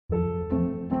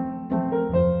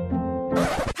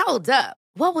Hold up.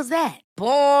 What was that?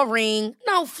 Boring.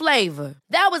 No flavor.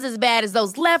 That was as bad as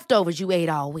those leftovers you ate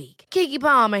all week. Keke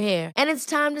Palmer here. And it's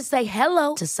time to say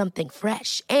hello to something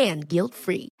fresh and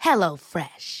guilt-free. Hello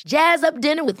Fresh. Jazz up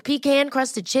dinner with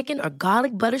pecan-crusted chicken or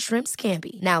garlic butter shrimp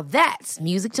scampi. Now that's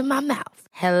music to my mouth.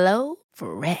 Hello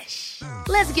Fresh.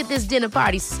 Let's get this dinner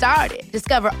party started.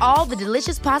 Discover all the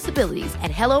delicious possibilities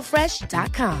at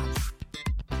hellofresh.com.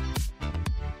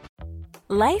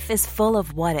 Life is full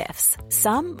of what-ifs.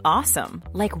 Some awesome,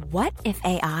 like what if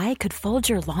AI could fold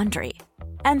your laundry?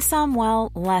 And some,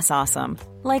 well, less awesome,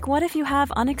 like what if you have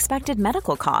unexpected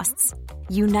medical costs?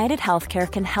 United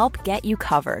Healthcare can help get you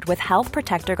covered with Health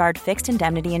Protector Guard fixed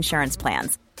indemnity insurance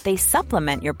plans. They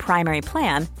supplement your primary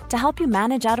plan to help you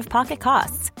manage out-of-pocket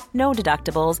costs. No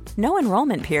deductibles, no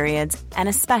enrollment periods, and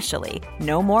especially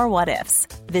no more what-ifs.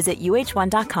 Visit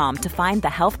uh1.com to find the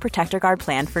Health Protector Guard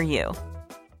plan for you.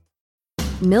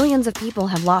 Millions of people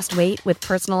have lost weight with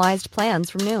personalized plans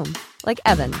from Noom. Like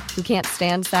Evan, who can't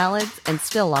stand salads and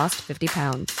still lost 50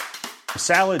 pounds.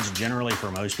 Salads generally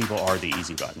for most people are the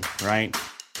easy button, right?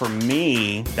 For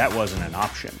me, that wasn't an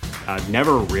option. I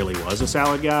never really was a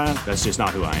salad guy. That's just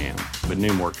not who I am. But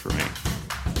Noom worked for me.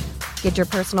 Get your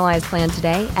personalized plan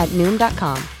today at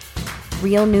Noom.com.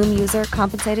 Real Noom user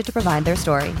compensated to provide their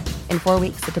story. In 4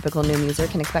 weeks, the typical Noom user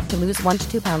can expect to lose 1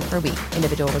 to 2 pounds per week.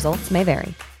 Individual results may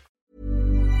vary.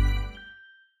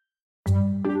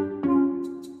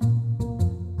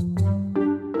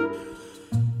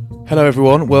 Hello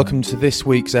everyone, welcome to this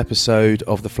week's episode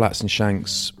of the Flats and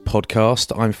Shanks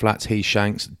podcast. I'm Flats, he's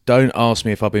Shanks. Don't ask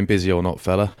me if I've been busy or not,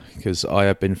 fella, because I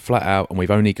have been flat out and we've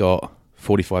only got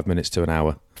 45 minutes to an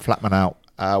hour. Flatman out.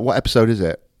 What episode is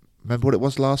it? Remember what it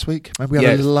was last week? Remember we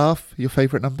had a little laugh? Your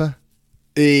favourite number?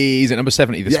 Is it number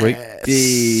 70 this week?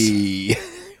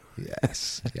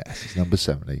 Yes, it's number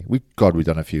 70. We've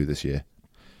done a few this year.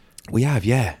 We have,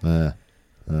 yeah.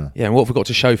 Yeah, and what have we got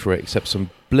to show for it except some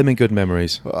blimmin' good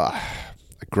memories? A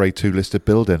grade 2 listed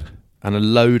building. And a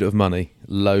load of money.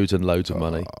 Loads and loads of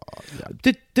money.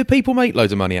 Yeah. Do people make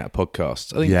loads of money out of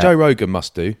podcasts? I think Joe Rogan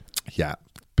must do. Yeah.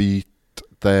 Is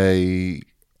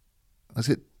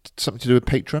it something to do with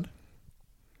Patreon?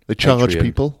 They charge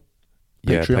people?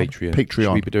 Patreon.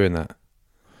 Should we be doing that?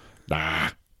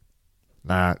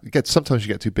 Nah. Sometimes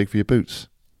you get too big for your boots.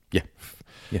 Yeah.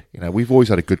 You know, we've always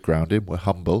had a good grounding. We're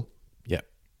humble. Yeah.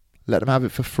 Let them have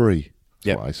it for free.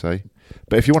 That's what I say.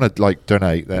 But if you want to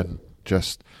donate, then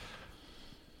just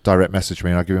direct message me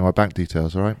and I'll give you my bank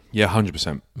details, all right? Yeah,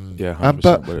 100%. Yeah,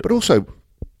 100%. But also,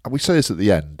 and we say this at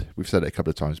the end, we've said it a couple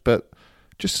of times, but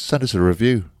just send us a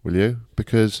review, will you?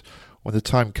 Because when the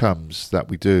time comes that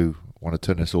we do want to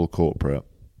turn this all corporate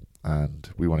and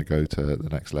we want to go to the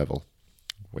next level,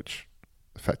 which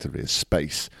effectively is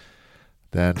space,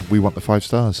 then we want the 5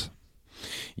 stars.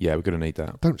 Yeah, we're going to need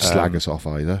that. Don't slag us off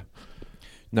either.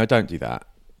 No, don't do that.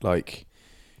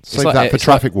 Save that for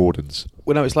traffic wardens.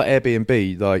 Well, no, it's like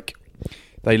Airbnb. Like,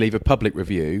 they leave a public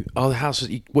review. Oh, the house.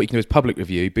 What you can do is public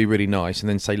review, be really nice, and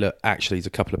then say, look, actually, there's a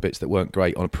couple of bits that weren't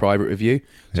great on a private review.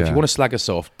 So if you want to slag us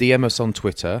off, DM us on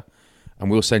Twitter, and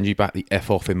we'll send you back the F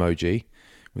off emoji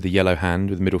with a yellow hand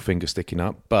with the middle finger sticking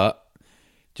up. But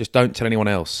just don't tell anyone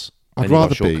else. I'd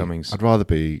rather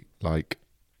be like,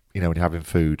 you know, when you're having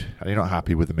food and you're not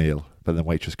happy with the meal, but then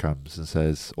waitress comes and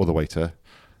says, or the waiter,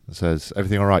 and says,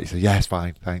 everything all right? You say, yeah, it's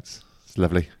fine, thanks. It's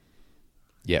lovely.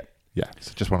 Yeah. Yeah,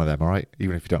 it's just one of them, all right?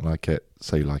 Even if you don't like it,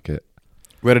 say you like it.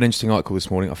 Read an interesting article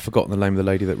this morning. I've forgotten the name of the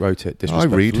lady that wrote it. I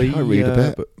read a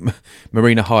bit. But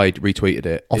Marina Hyde retweeted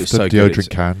it. Off it's the so deodorant good.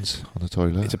 cans on the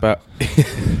toilet. It's about...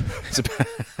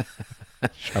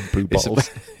 shampoo bottles.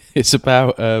 It's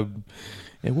about...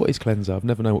 what is cleanser? I've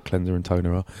never known what cleanser and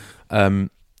toner are.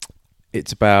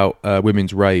 It's about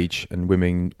women's rage and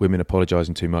women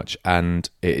apologising too much, and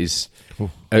it is.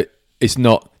 It's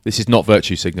not. This is not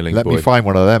virtue signalling. Let me find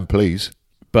one of them, please.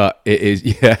 But it is.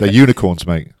 Yeah, they're unicorns,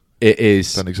 mate. It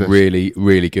is really,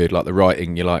 really good. Like the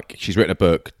writing, you're like, she's written a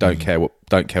book. Don't care what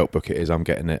book it is. I'm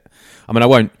getting it. I mean, I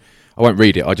won't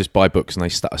read it. I just buy books and I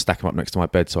stack them up next to my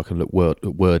bed so I can look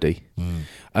wordy.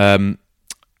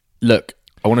 Look,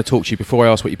 I want to talk to you before I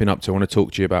ask what you've been up to. I want to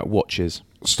talk to you about watches.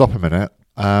 Stop a minute.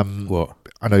 What?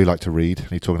 I know you like to read,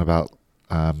 and you're talking about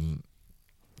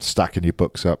stacking your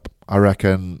books up. I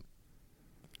reckon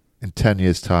in 10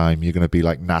 years' time, you're going to be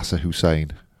like Nasser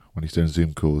Hussain when he's doing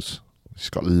Zoom calls. He's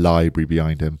got a library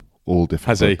behind him, all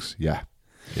different books. He? Yeah.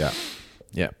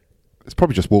 It's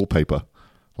probably just wallpaper.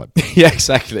 Yeah,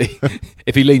 exactly.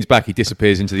 If he leans back, he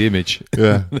disappears into the image.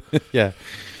 Yeah. Yeah.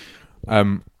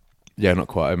 Yeah, not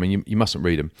quite. I mean, you mustn't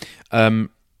read them.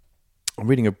 I'm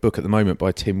reading a book at the moment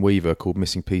by Tim Weaver called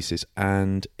Missing Pieces,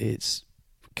 and it's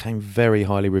came very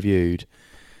highly reviewed.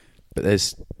 But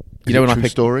there's, Is it when a I true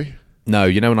pick story? no,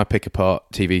 when I pick apart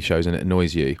TV shows and it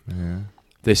annoys you. Yeah.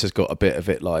 This has got a bit of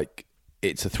it like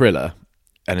it's a thriller,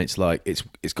 and it's like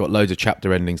it's got loads of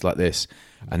chapter endings like this,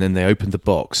 and then they opened the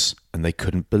box and they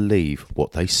couldn't believe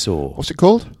what they saw. What's it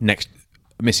called? Next,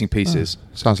 Missing Pieces.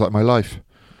 Sounds like my life.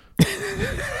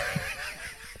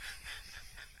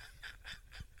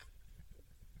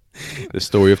 The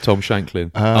story of Tom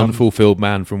Shanklin, unfulfilled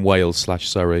man from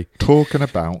Wales/Surrey. Talking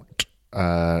about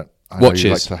I know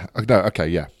you Watches. no, okay,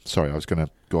 yeah. Sorry, I was going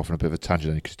to go off on a bit of a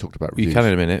tangent because you talked about reviews. You can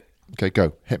in a minute. Okay,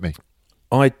 go. Hit me.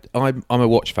 I'm a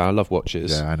watch fan. I love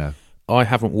watches. Yeah, I know. I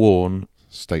haven't worn.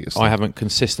 Status. I haven't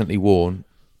consistently worn.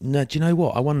 No, do you know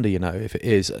what? I wonder. If it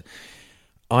is,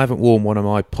 I haven't worn one of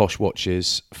my posh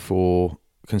watches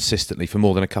consistently for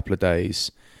more than a couple of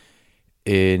days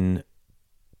in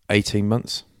 18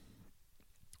 months.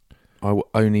 I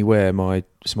only wear my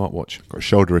smartwatch. Got a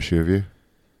shoulder issue, have you?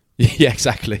 Yeah,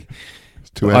 exactly. It's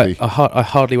too heavy. I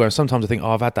hardly wear it. Sometimes I think,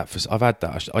 I've had that.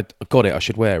 I've got it. I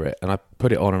should wear it, and I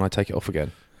put it on and I take it off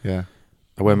again. Yeah.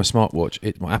 I wear my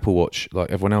smartwatch, my Apple Watch,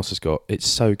 like everyone else has got. It's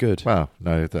so good. Well,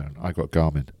 no, I don't. I got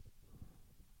Garmin.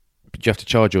 But you have to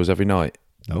charge yours every night.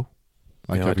 No.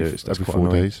 Yeah, I do. That's every quite 4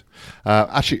 annoying. days.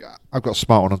 Actually, I've got a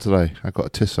smart one on today. I've got a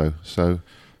Tissot. So,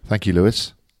 thank you,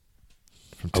 Lewis.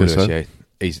 From Oh, Tissot. Lewis,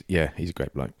 he's a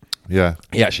great bloke. Yeah.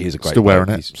 He actually is a great Still bloke. wearing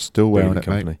it. He's Still wearing really it,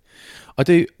 mate. company. I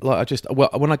do,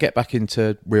 when I get back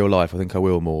into real life, I think I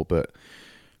will more, but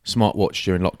smartwatch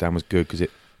during lockdown was good because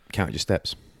it counted your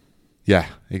steps. Yeah,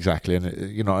 exactly.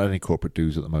 And you're not any corporate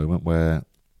dues at the moment where,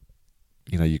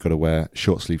 you've got to wear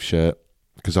short sleeve shirt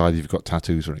because either you've got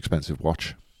tattoos or an expensive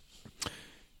watch.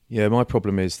 Yeah, my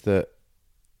problem is that,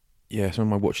 some of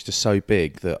my watches are so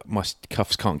big that my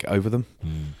cuffs can't get over them.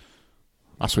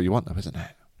 That's what you want, though, isn't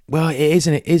it? Well, it is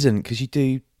and it isn't, because you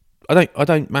do. I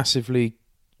don't massively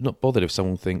not bothered if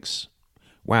someone thinks,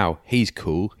 "Wow, he's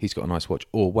cool. He's got a nice watch,"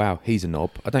 or "Wow, he's a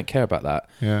knob." I don't care about that.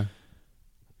 Yeah.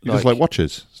 You just like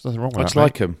watches. There's nothing wrong with that. I just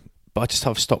like them, but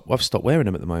I've stopped wearing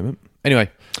them at the moment. Anyway,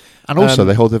 and also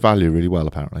they hold their value really well,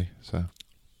 apparently. So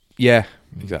yeah,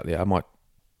 exactly. I might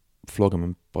flog them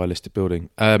and buy a listed building.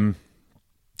 What have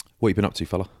you been up to,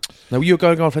 fella? No, you were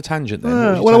going on for a tangent then.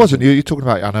 Well, I wasn't. You're talking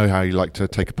about. I know how you like to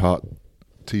take apart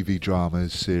TV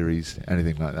dramas, series,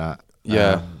 anything like that.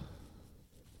 Yeah.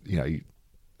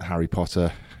 Harry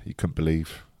Potter. You couldn't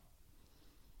believe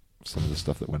some of the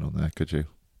stuff that went on there, could you?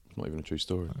 Not even a true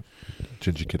story.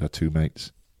 Ginger Kid had 2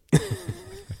 mates.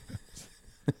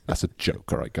 That's a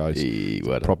joke, all right, guys. It's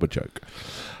a proper joke.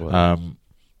 And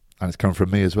it's coming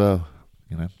from me as well.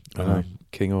 I know.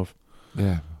 King of.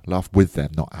 Yeah, laugh with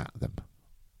them, not at them.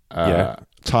 Yeah.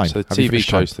 Time. So the Have you TV finished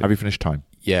time? shows thing. Have you finished Time?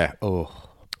 Yeah. Oh,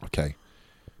 Okay.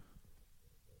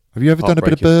 Have you ever done a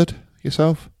bit of Bird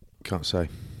yourself? can't say.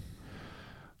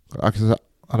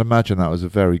 I'd imagine that was a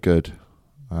very good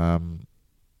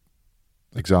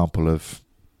example of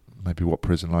maybe what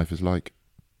prison life is like.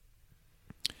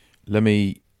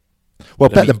 Better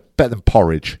than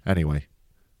Porridge, anyway.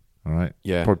 All right.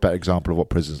 Yeah. Probably a better example of what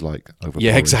prison's like over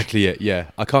Yeah, Porridge. exactly.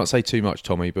 Yeah. I can't say too much,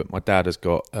 Tommy, but my dad has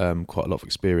got quite a lot of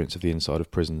experience of the inside of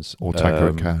prisons. Or Tango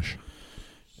and Cash.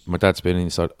 My dad's been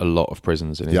inside a lot of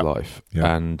prisons in his life,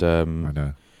 and I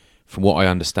know. from what I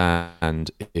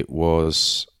understand, it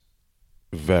was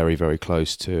very, very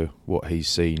close to what he's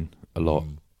seen a lot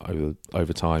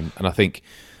over time. And I think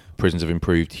prisons have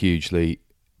improved hugely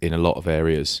in a lot of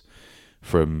areas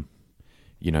from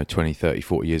 20, 30,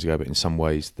 40 years ago, but in some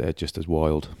ways they're just as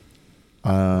wild.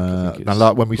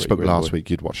 Now, when we spoke last boy. week,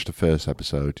 you'd watched the first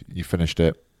episode. You finished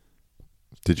it.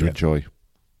 Did you enjoy?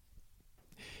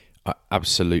 I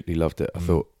absolutely loved it. I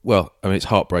thought, it's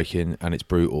heartbreaking and it's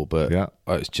brutal, but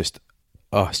it's just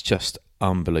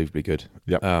unbelievably good.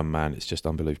 Yep. Oh man, it's just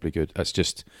unbelievably good. It's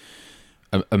just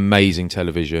amazing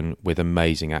television with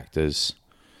amazing actors.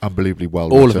 Unbelievably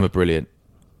well. All of them are brilliant.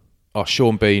 Oh,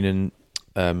 Sean Bean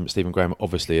and Stephen Graham are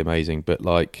obviously amazing, but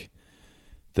like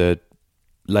the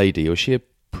lady, was she a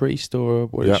priest or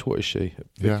what is she?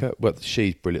 Yeah. Well,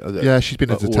 she's brilliant. Yeah, she's been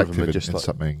a All of them detective are in just like-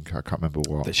 something. I can't remember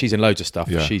what. She's in loads of stuff.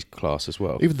 Yeah. But she's class as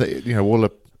well. Even all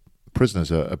the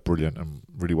prisoners are brilliant and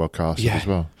really well cast Yeah. as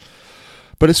well.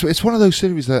 But it's one of those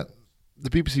series that the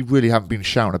BBC really haven't been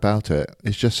shouting about it.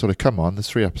 It's just sort of, come on, there's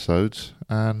 3 episodes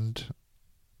and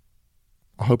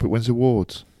I hope it wins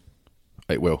awards.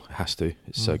 It will. It has to.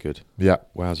 It's so good. Yeah.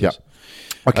 Wowzers. Yeah.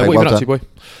 Okay, what well have you been done.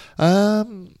 up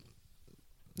to, boy?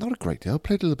 Not a great deal.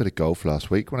 Played a little bit of golf last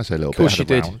week. When I say a little course bit,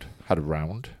 you did. Had a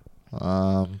round.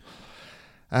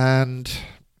 And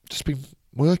just been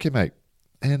working, mate.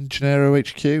 In Gennaro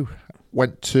HQ.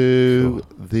 Went to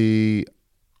the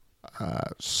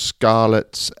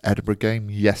Scarlets Edinburgh game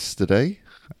yesterday.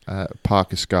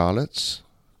 Parker Scarlets.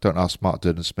 Don't ask Mark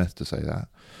Durden-Smith to say that.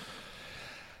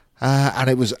 And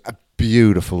it was a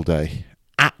beautiful day.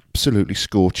 Absolutely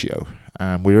scorchio.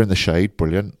 And we were in the shade,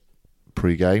 brilliant.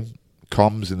 Pre-game.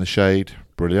 Comms in the shade,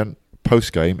 brilliant.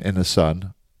 Post-game in the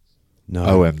sun. No.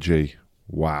 OMG.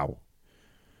 Wow.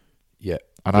 Yeah.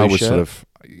 And Blue I was shirt? sort of...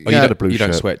 Oh, Yeah, the blue you don't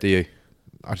shirt. sweat, do you?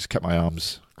 I just kept my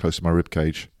arms close to my rib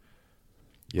cage.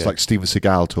 Yeah. It's like Steven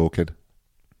Seagal talking.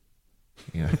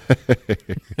 You know.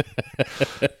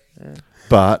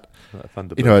 But,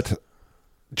 you know,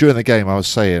 during the game I was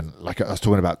saying, like I was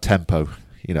talking about tempo,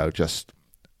 you know, just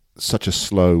such a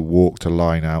slow walk to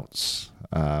line-outs,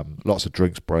 lots of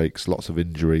drinks breaks, lots of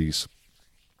injuries.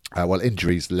 Well,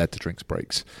 injuries led to drinks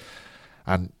breaks.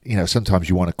 And, you know, sometimes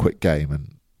you want a quick game,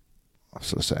 and I'm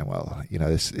sort of saying, well, you know,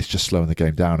 it's just slowing the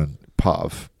game down, and part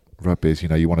of rugby is, you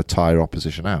know, you want to tire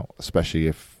opposition out, especially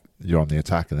if you're on the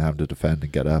attack and they're having to defend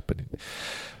and get up and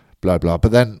blah, blah.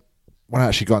 But then when I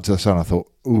actually got into the sun, I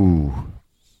thought, ooh,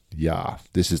 yeah,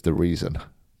 this is the reason.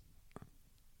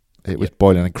 It was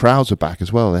boiling, and crowds were back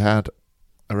as well. They had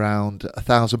around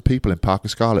 1,000 people in Parker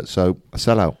Scarlet, so a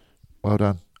sellout. Well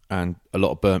done. And a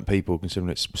lot of burnt people, considering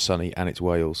it's sunny and it's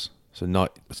Wales. So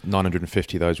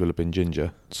 950 of those will have been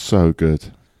ginger. So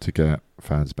good to get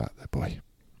fans back there, boy.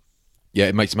 Yeah,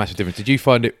 it makes a massive difference. Did you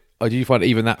find it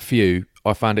even that few?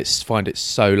 I find it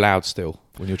so loud still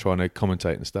when you're trying to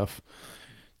commentate and stuff.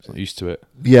 It's not used to it.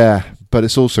 Yeah, but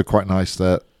it's also quite nice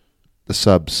that the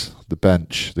subs, the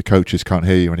bench, the coaches can't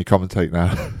hear you when you commentate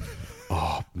now.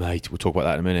 Oh, mate, we'll talk about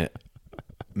that in a minute.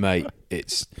 Mate,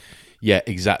 it's... Yeah,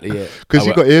 exactly it. Because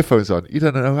you've got earphones on. You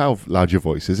don't know how loud your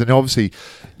voice is. And obviously,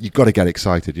 you've got to get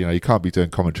excited. You know, you can't be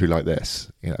doing commentary like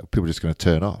this. You know, people are just going to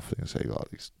turn off. They're going to say, oh,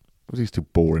 these two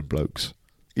boring blokes.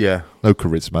 Yeah. No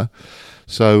charisma.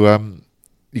 So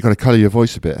you've got to colour your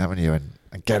voice a bit, haven't you?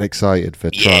 And get excited for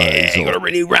tries. Yeah, you've got to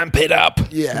really ramp it up.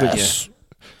 Yes.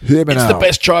 Hear me now. It's the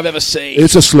best try I've ever seen.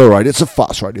 It's a slow ride. It's a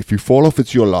fast ride. If you fall off,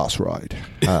 it's your last ride.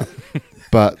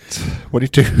 But when you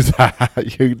do that,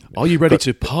 are you ready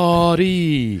to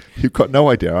party? You've got no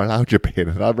idea how loud you're being,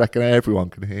 and I reckon everyone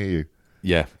can hear you.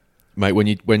 Yeah, mate. When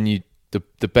you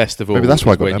the best of all. Maybe that's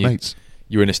why I got when no mates.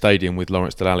 You're in a stadium with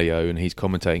Lawrence Dallaglio and he's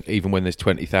commentating. Even when there's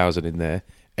 20,000 in there,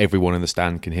 everyone in the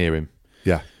stand can hear him.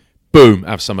 Yeah. Boom.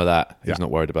 Have some of that. He's Yeah.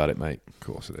 not worried about it, mate. Of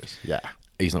course it is. Yeah.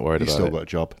 He's not worried He's about still it. got a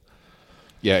job.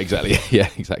 Yeah, exactly. Yeah,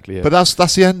 exactly. Yeah. But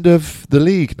that's the end of the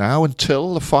league now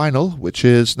until the final, which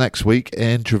is next week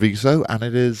in Treviso, and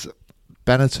it is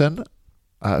Benetton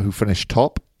who finished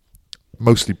top,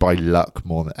 mostly by luck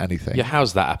more than anything. Yeah,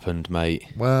 how's that happened, mate?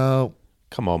 Well,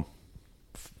 Come on.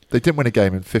 they didn't win a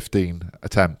game in 15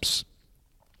 attempts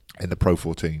in the Pro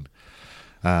 14,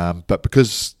 but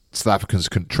because South Africans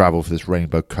couldn't travel for this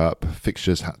Rainbow Cup,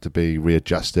 fixtures had to be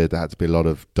readjusted. There had to be a lot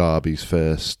of derbies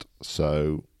first,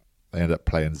 so they ended up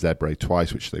playing Zebre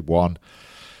twice, which they won.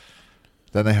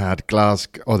 Then they had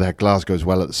Glasgow as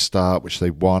well at the start, which they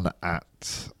won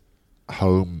at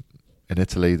home in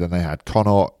Italy. Then they had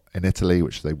Connaught in Italy,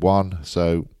 which they won.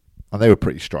 So, and they were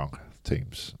pretty strong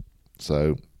teams.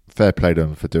 So fair play to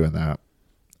them for doing that.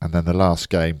 And then the last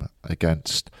game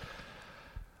against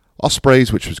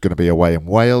Ospreys, which was going to be away in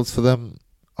Wales for them.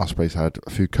 Ospreys had a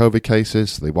few COVID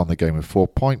cases. They won the game with 4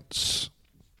 points.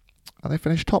 And they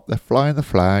finished top. They're flying the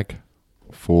flag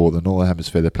for the Northern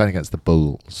Hemisphere. They're playing against the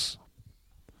Bulls.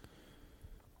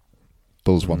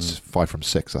 Bulls won 5 from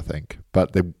 6, I think.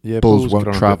 But the Bulls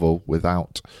won't travel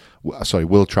without...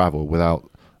 will travel without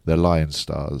their Lion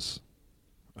Stars.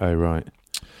 Oh, right.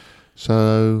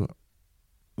 So,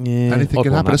 Yeah, anything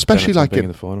can happen. Especially like in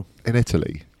the final. in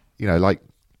Italy. You know, like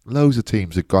loads of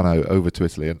teams have gone over to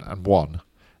Italy and won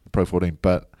the Pro 14,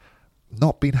 but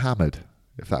not been hammered,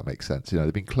 if that makes sense. You know,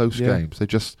 they've been close games. They've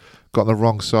just got on the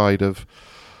wrong side of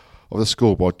the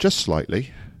scoreboard, just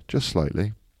slightly.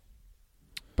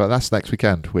 But that's next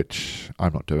weekend, which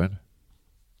I'm not doing.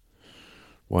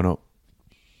 Why not?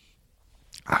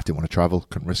 I didn't want to travel,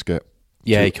 couldn't risk it.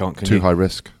 Yeah, you can't. Too high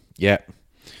risk. Yeah.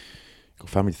 Got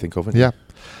family to think of, haven't Yeah.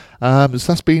 So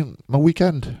that's been my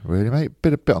weekend, really, mate.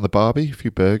 Bit on the barbie, a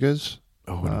few burgers.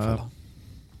 Oh, well done, fella.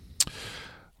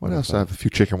 What else? I have a few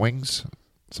chicken wings.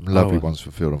 Some lovely ones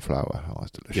from Field and Flower. Oh,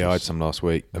 that's delicious. Yeah, I had some last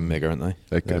week. They're mega, aren't they?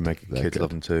 They're good. Kids good. love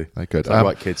them too. They're good. So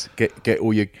right, kids, get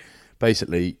all your...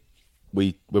 Basically,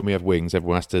 when we have wings,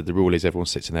 everyone has to... The rule is everyone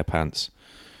sits in their pants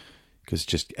because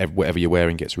just whatever you're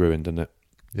wearing gets ruined, doesn't it?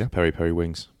 Yeah. Peri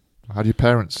wings. How do your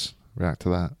parents react to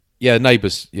that? Yeah,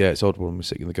 neighbours. Yeah, it's odd when we're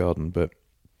sitting in the garden, but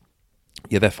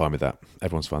yeah, they're fine with that.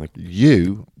 Everyone's fine.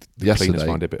 You, Cleaners yesterday,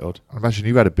 find it a bit odd. I imagine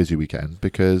you had a busy weekend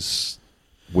because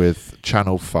with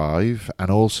Channel 5, and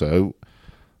also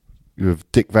you were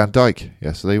with Dick Van Dyke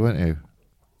yesterday, weren't you?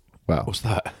 Well, What's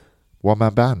that?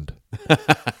 one-man band.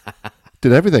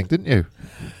 Did everything, didn't you?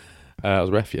 I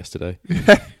was ref yesterday.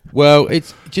 Well, do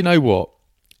you know what?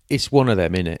 It's one of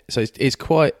them, innit? So it's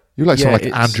quite... You like someone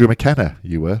like Andrew McKenna,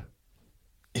 you were.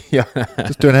 Yeah.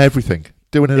 Just doing everything.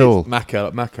 Doing it all.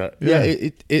 Macca. Yeah.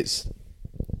 It's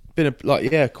been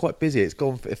quite busy.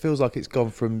 It feels like it's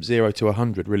gone from 0 to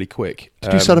 100 really quick.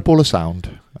 Did you set up all the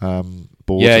sound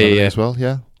boards Yeah, and everything yeah. as well?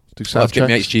 Yeah. Do I sound had to get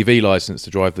my checks? HGV license to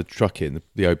drive the truck in,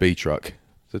 the OB truck.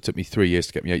 So it took me 3 years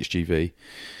to get my HGV.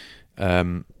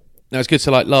 Now it's good.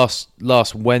 So like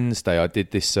last Wednesday, I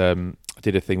did this. I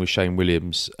did a thing with Shane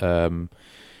Williams and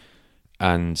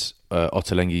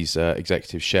Ottolenghi's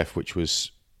executive chef, which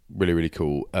was really, really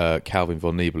cool. Calvin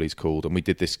Von Niebel he's called, and we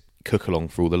did this cook along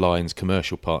for all the Lions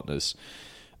commercial partners.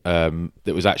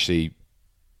 It was actually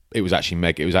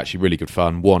mega. It was actually really good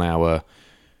fun. 1 hour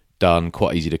done,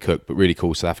 quite easy to cook, but really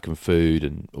cool South African food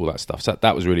and all that stuff. So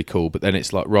that was really cool. But then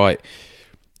it's like, right,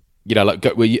 you know, like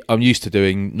I'm used to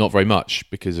doing not very much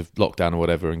because of lockdown or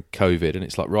whatever and COVID, and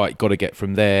it's like, right, got to get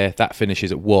from there. That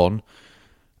finishes at 1,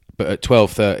 but at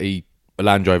 12:30 a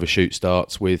Land Rover shoot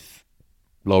starts with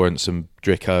Lawrence and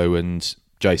Dricko and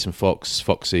Jason Fox,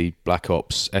 Foxy, Black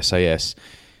Ops, SAS.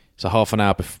 So half an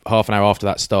hour after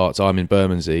that starts, I'm in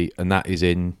Bermondsey, and that is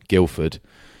in Guildford.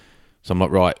 So I'm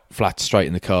like, right, flat straight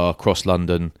in the car, cross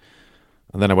London,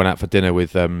 and then I went out for dinner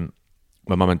with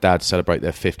my mum and dad to celebrate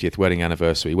their 50th wedding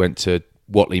anniversary. Went to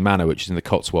Whatley Manor, which is in the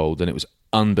Cotswold, and it was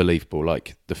unbelievable.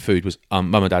 Like the food was,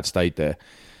 mum and dad stayed there,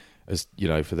 as you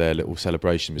know, for their little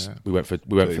celebration. Yeah. We went for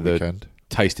the weekend.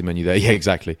 tasting menu there. Yeah,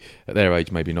 exactly. At their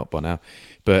age, maybe not by now,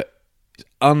 but it's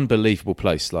unbelievable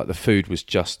place. Like the food was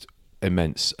just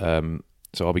immense.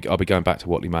 So I'll be going back to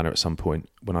Whatley Manor at some point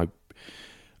when I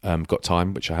got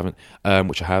time, which I haven't,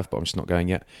 which I have, but I'm just not going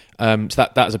yet. So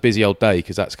that was a busy old day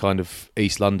because that's kind of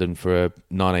East London for a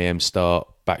 9 a.m. start,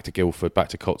 back to Guildford, back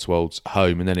to Cotswolds,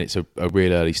 home, and then it's a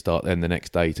real early start then the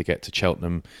next day to get to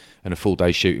Cheltenham and a full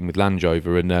day shooting with Land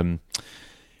Rover, and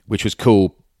which was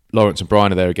cool. Lawrence and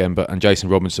Brian are there again, and Jason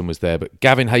Robinson was there, but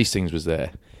Gavin Hastings was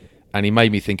there, and he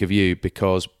made me think of you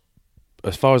because,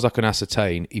 as far as I can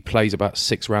ascertain, he plays about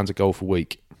 6 rounds of golf a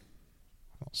week.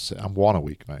 I'm 1 a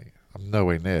week, mate. I'm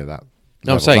nowhere near that.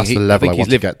 No, level. I'm saying that's the level I want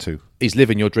to get to. He's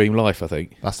living your dream life, I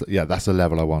think. That's the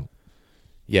level I want.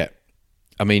 Yeah,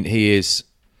 I mean, he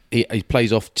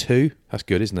plays off 2. That's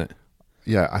good, isn't it?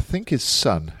 Yeah, I think his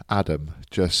son Adam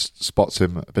just spots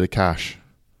him a bit of cash.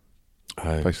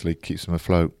 Basically, keeps him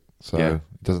afloat, so Yeah.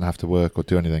 he doesn't have to work or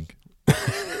do anything. I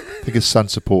think his son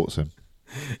supports him.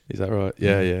 Is that right?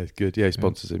 Yeah, good. Yeah, he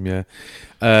sponsors him. Yeah.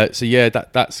 So yeah,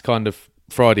 that's kind of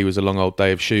Friday was a long old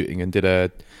day of shooting, and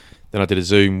then I did a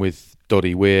Zoom with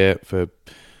Doddy Weir for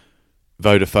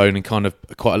Vodafone, and kind of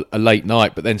quite a late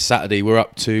night. But then Saturday we're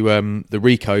up to the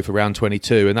Rico for round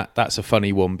 22, and that's a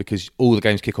funny one because all the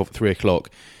games kick off at 3 o'clock.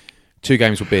 2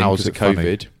 games were being because of COVID.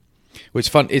 Funny? Well, it's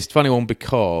fun. It's a funny one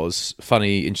because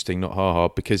interesting, not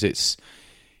hard, because it's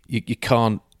you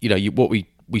can't, you know,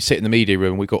 we sit in the media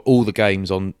room. We've got all the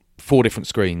games on 4 different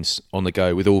screens on the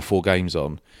go with all 4 games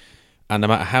on. And no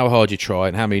matter how hard you try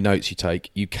and how many notes you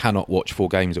take, you cannot watch 4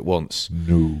 games at once.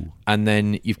 No. And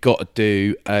then you've got to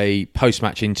do a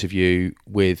post-match interview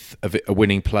with a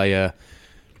winning player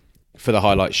for the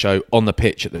highlight show on the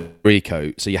pitch at the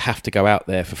Rico. So you have to go out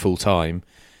there for full time.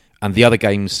 And the other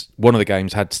games, one of the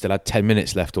games still had 10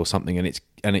 minutes left or something, and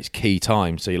it's key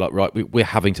time. So you're like, right, we're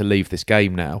having to leave this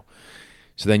game now.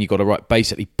 So then you've got to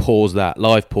basically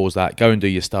live pause that, go and do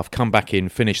your stuff, come back in,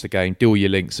 finish the game, do all your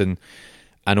links and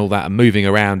all that. And moving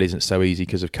around isn't so easy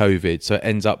because of COVID. So it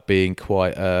ends up being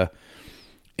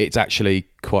it's actually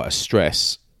quite a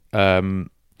stress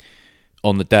on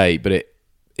the day, but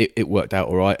it worked out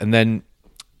all right. And then,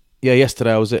 yeah,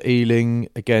 yesterday I was at Ealing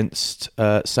against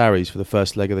Sarries for the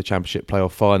first leg of the Championship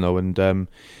playoff final, and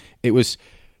it was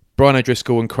Brian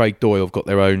O'Driscoll and Craig Doyle have got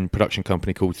their own production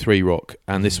company called 3 Rock,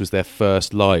 and this was their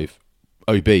first live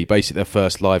OB, basically their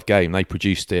first live game. They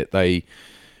produced it. They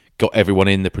got everyone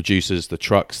in, the producers, the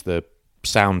trucks, the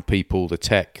sound people, the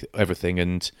tech, everything,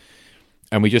 and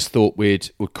we just thought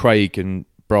Craig and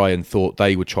Brian thought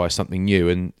they would try something new,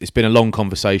 and it's been a long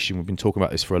conversation. We've been talking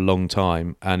about this for a long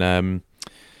time, and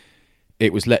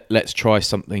it was let's try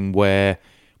something where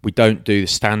we don't do the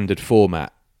standard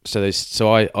format. So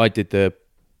I did the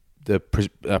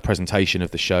presentation of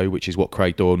the show, which is what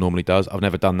Craig Doyle normally does. I've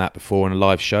never done that before in a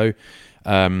live show,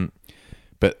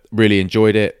 but really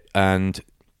enjoyed it. And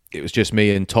it was just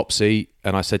me and Topsy,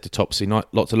 and I said to Topsy,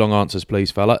 lots of long answers,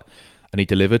 please, fella, and he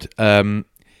delivered.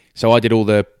 So I did all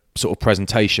the sort of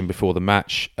presentation before the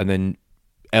match, and then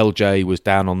LJ was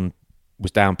down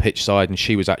pitch side, and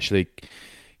she was actually,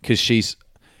 because she's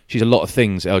a lot of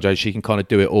things, LJ. She can kind of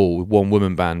do it all with one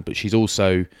woman band, but she's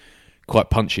also quite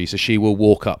punchy. So she will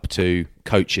walk up to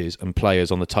coaches and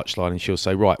players on the touchline, and she'll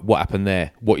say, "Right, what happened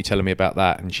there? What are you telling me about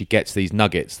that?" And she gets these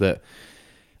nuggets that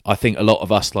I think a lot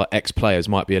of us, like ex-players,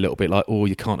 might be a little bit like, "Oh,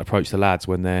 you can't approach the lads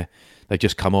when they've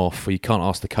just come off," or you can't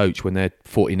ask the coach when they're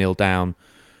 40-0 down,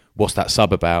 "What's that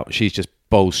sub about?" She's just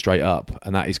bowls straight up,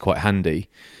 and that is quite handy.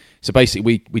 So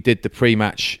basically, we did the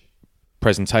pre-match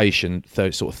presentation,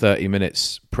 sort of 30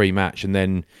 minutes pre-match, and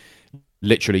then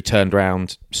literally turned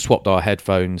around, swapped our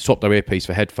earpiece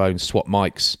for headphones, swapped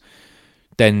mics.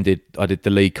 Then I did the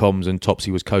lead comms, and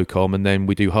Topsy was co-comm, and then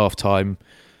we do half-time,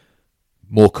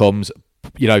 more comms,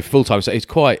 full-time. So it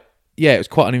was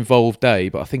quite an involved day,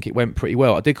 but I think it went pretty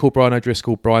well. I did call Brian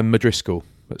Madriscoll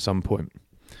at some point.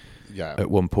 Yeah.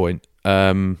 At one point.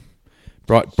 Brian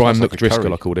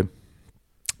McDriscoll, I called him.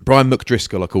 Brian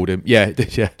McDriscoll, I called him. Yeah,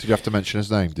 yeah. Did you have to mention his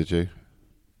name, did you?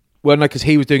 Well, no, because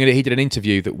he was doing it. He did an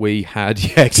interview that we had.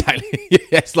 Yeah, exactly. Yeah,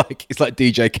 it's like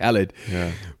DJ Khaled.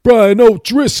 Yeah. Brian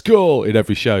O'Driscoll in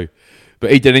every show.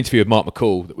 But he did an interview with Mark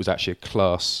McCall that was actually a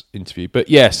class interview. But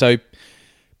yeah, so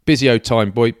busy old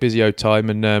time,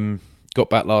 and got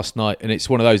back last night. And it's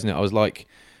one of those, isn't it? I was like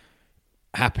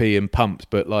happy and pumped,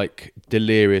 but like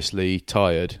deliriously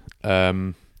tired.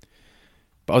 But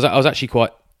I was actually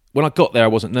quite... When I got there, I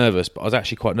wasn't nervous, but I was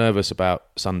actually quite nervous about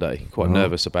Sunday. Quite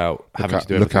nervous about having to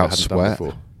do everything I hadn't done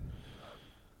before.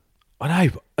 I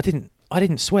know, but I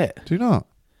didn't sweat. Do you not?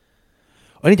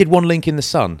 I only did one link in the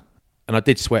sun, and I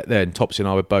did sweat then. Topsy and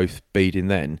I were both beading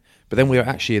then, but then we were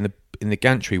actually in the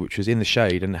gantry, which was in the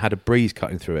shade and had a breeze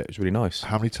cutting through it. It was really nice.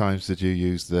 How many times did you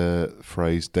use the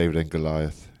phrase David and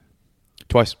Goliath?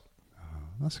 Twice. Oh,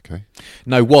 that's okay.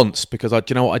 No, once, because do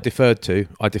you know what I deferred to?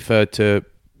 I deferred to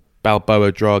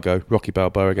Balboa Drago, Rocky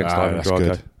Balboa against Ivan Drago.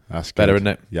 Good. That's better, good. isn't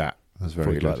it? Yeah, that's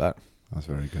very good. Thought you'd like that. That's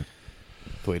very good.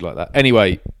 Thought you'd like that.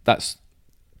 Anyway, that's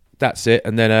it.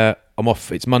 And then I'm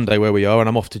off. It's Monday where we are, and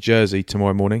I'm off to Jersey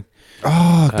tomorrow morning.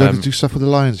 Oh, going to do stuff with the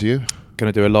Lions, are you?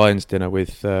 Going to do a Lions dinner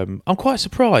with... I'm quite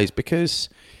surprised because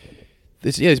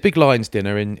there's a big Lions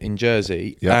dinner in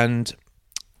Jersey, and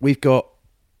we've got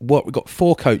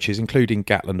 4 coaches, including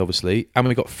Gatland, obviously, and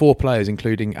we've got 4 players,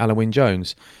 including Alan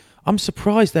Wynne-Jones. I'm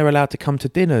surprised they're allowed to come to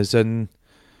dinners and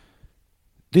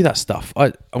do that stuff.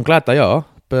 I'm glad they are,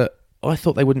 but I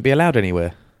thought they wouldn't be allowed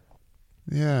anywhere.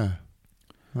 Yeah.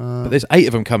 But there's 8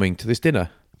 of them coming to this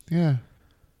dinner. Yeah.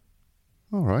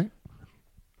 All right.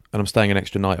 And I'm staying an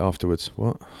extra night afterwards.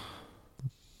 What?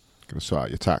 Going to sort out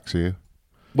your tax, are you?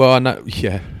 Well, I know.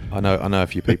 Yeah, I know a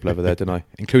few people over there, don't I?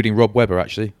 Including Rob Webber,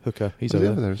 actually. Hooker. He's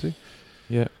over there. Is he?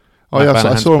 Yeah. Oh, yeah.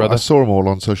 I saw them all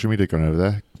on social media going over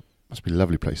there. Must be a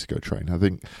lovely place to go train. I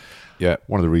think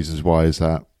one of the reasons why is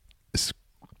that it's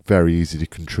very easy to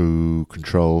control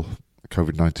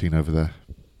COVID-19 over there,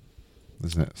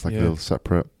 isn't it? It's like a little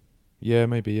separate. Yeah,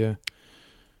 maybe, yeah.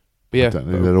 But yeah. I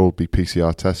don't think they'll all be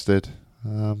PCR tested.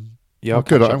 Yeah,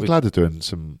 good. I'm glad they're doing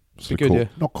some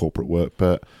not corporate work,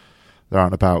 but they're out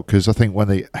and about, because I think when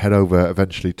they head over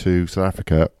eventually to South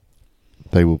Africa,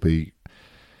 they will be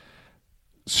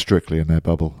strictly in their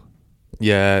bubble.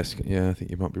 Yeah, I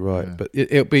think you might be right. Yeah. But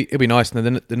it'll be nice. And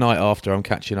then the night after, I'm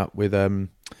catching up with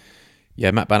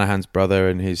Matt Banahan's brother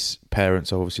and his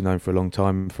parents. I've obviously known for a long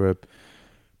time, for a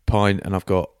pint, and I've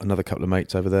got another couple of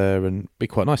mates over there, and be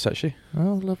quite nice actually.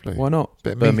 Oh, lovely. Why not?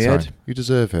 Bit of me time. You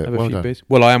deserve it. Well done. Beers.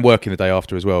 Well, I am working the day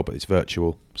after as well, but it's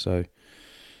virtual, so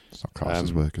it's not classed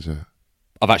as work, is it?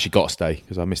 I've actually got to stay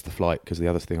because I missed the flight because of the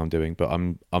other thing I'm doing, but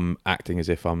I'm acting as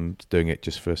if I'm doing it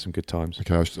just for some good times.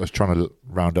 Okay, I was trying to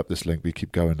round up this link, but you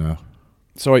keep going now.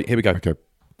 Sorry, here we go. Okay,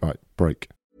 right, break.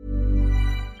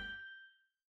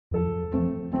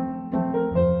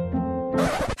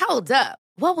 Hold up.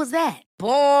 What was that?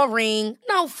 Boring.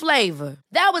 No flavor.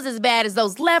 That was as bad as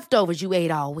those leftovers you ate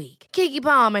all week. Keke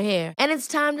Palmer here, and it's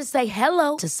time to say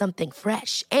hello to something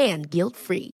fresh and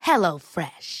guilt-free. Hello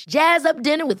Fresh. Jazz up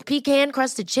dinner with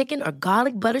pecan-crusted chicken or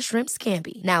garlic butter shrimp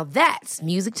scampi. Now that's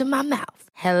music to my mouth.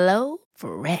 Hello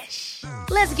Fresh.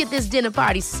 Let's get this dinner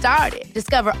party started.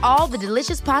 Discover all the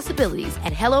delicious possibilities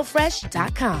at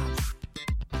HelloFresh.com.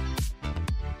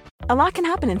 A lot can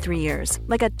happen in 3 years,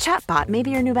 like a chatbot may be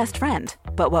your new best friend.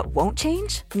 But what won't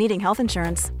change? Needing health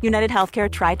insurance. United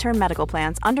Healthcare Tri-Term Medical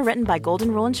Plans, underwritten by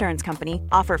Golden Rule Insurance Company,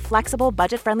 offer flexible,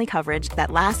 budget-friendly coverage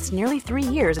that lasts nearly 3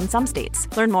 years in some states.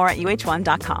 Learn more at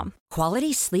uh1.com.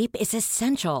 Quality sleep is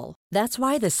essential. That's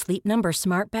why the Sleep Number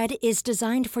Smart Bed is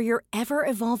designed for your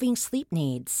ever-evolving sleep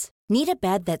needs. Need a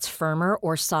bed that's firmer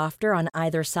or softer on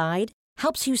either side?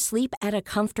 Helps you sleep at a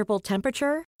comfortable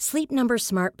temperature? Sleep Number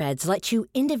Smart Beds let you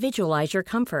individualize your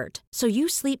comfort so you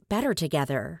sleep better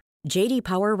together. JD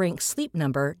Power ranks Sleep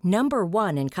Number number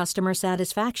 1 in customer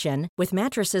satisfaction with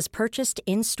mattresses purchased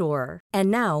in-store. And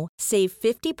now, save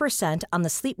 50% on the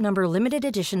Sleep Number Limited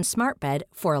Edition Smart Bed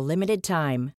for a limited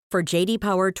time. For JD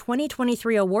Power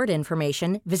 2023 award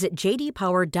information, visit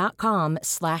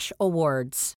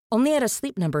jdpower.com/awards. Only at a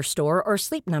Sleep Number store or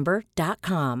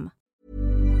sleepnumber.com.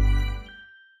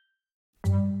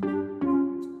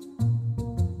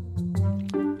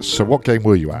 So what game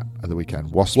were you at the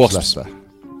weekend? Wasps. Leicester.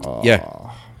 Oh.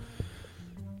 Yeah.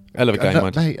 Hell of a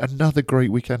game, mate. Another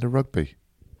great weekend of rugby.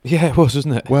 Yeah, it was,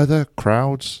 wasn't it? Weather,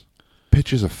 crowds,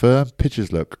 pitches are firm.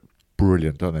 Pitches look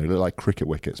brilliant, don't they? Look like cricket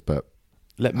wickets, but...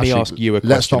 Let me ask you a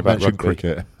question about rugby.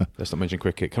 Cricket. Let's not mention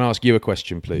cricket. Can I ask you a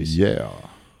question, please? Yeah.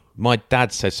 My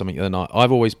dad said something the other night.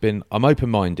 I'm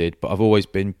open-minded, but I've always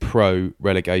been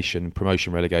pro-relegation,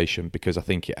 promotion relegation, because I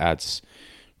think it adds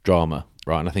drama,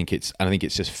 right? And I think it's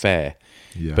just fair.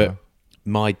 Yeah. But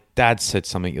my dad said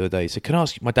something the other day. So can I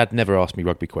ask? My dad never asked me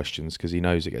rugby questions because he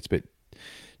knows it gets a bit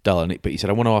dull. But he said,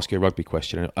 I want to ask you a rugby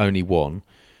question, and only one.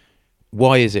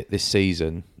 Why is it this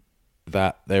season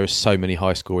that there are so many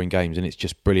high-scoring games and it's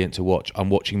just brilliant to watch? I'm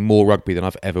watching more rugby than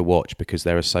I've ever watched because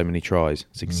there are so many tries.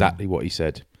 It's exactly what he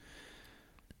said.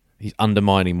 He's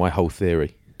undermining my whole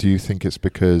theory. Do you think it's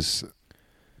because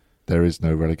there is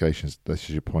no relegations? This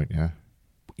is your point, yeah?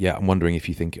 Yeah, I'm wondering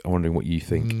what you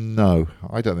think. No,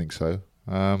 I don't think so.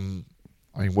 I mean,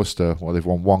 Worcester, they've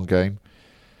won one game.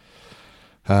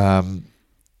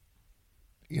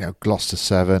 Gloucester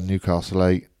 7, Newcastle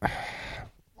 8.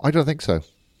 I don't think so.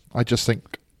 I just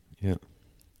think... Yeah.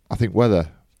 I think weather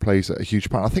plays a huge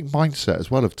part. I think mindset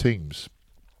as well of teams.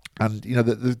 And,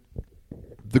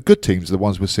 the good teams are the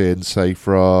ones we're seeing, say,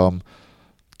 from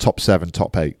top 7,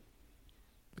 top 8.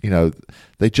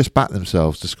 They just back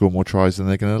themselves to score more tries than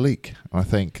they're going to leak. And I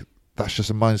think that's just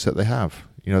a mindset they have.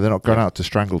 They're not going out to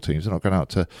strangle teams. They're not going out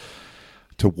to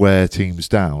wear teams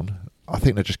down. I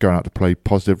think they're just going out to play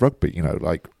positive rugby.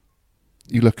 Like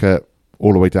you look at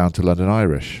all the way down to London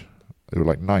Irish. They were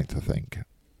like 9th, I think.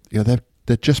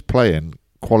 They're just playing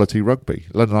quality rugby.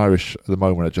 London Irish at the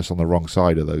moment are just on the wrong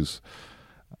side of those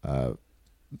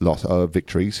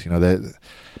victories. How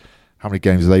many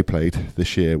games have they played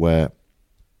this year where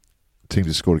teams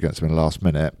have scored against them in the last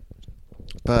minute?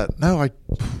 But no,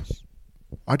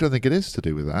 I don't think it is to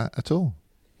do with that at all.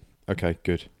 Okay,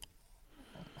 good.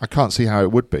 I can't see how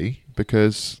it would be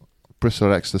because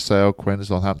Bristol, Exeter, Sale, Quins,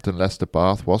 Northampton, Leicester,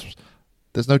 Bath, Wasps,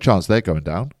 there's no chance they're going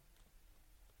down.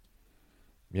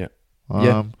 Yeah.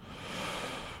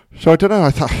 So I don't know.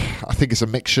 I think it's a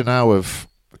mixture now of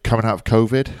coming out of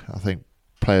COVID. I think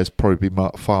players probably be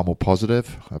far more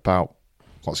positive about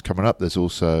what's coming up. There's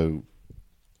also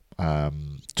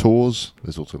tours.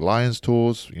 There's also Lions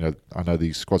tours. I know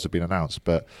these squads have been announced,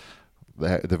 but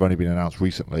they've only been announced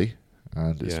recently.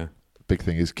 And the big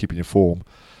thing is keeping your form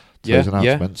to those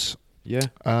announcements. Yeah.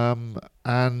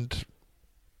 And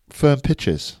firm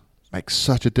pitches make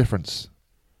such a difference.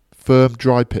 Firm,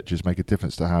 dry pitches make a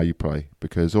difference to how you play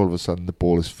because all of a sudden the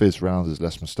ball is fizzed round, there's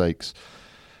less mistakes.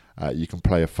 You can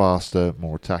play a faster,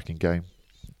 more attacking game.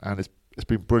 And it's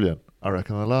been brilliant. I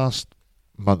reckon the last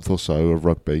month or so of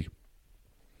rugby,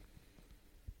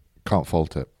 can't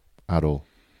fault it at all.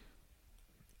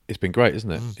 It's been great, isn't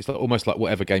it? It's almost like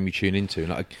whatever game you tune into.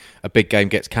 Like a big game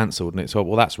gets cancelled and it's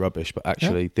well, that's rubbish, but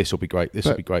actually this will be great, this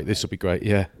will be great, this will be great,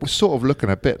 yeah. We're sort of looking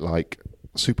a bit like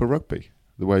Super Rugby,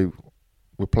 the way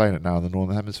we're playing it now in the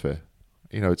Northern Hemisphere.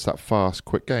 It's that fast,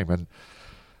 quick game. And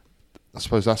I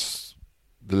suppose that's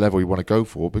the level you want to go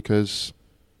for because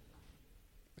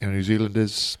New Zealand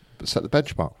has set the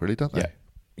benchmark, really, don't they?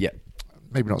 Yeah.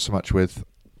 Maybe not so much with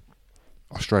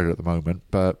Australia at the moment,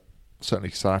 but certainly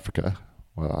South Africa.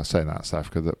 Well, I say that South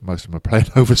Africa, that most of them are playing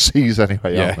overseas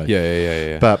anyway, aren't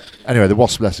they? Yeah. But anyway, the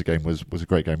Wasps-Leicester game was a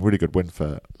great game. Really good win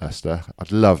for Leicester. I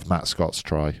loved Matt Scott's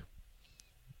try.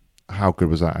 How good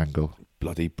was that angle?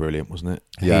 Bloody brilliant, wasn't it?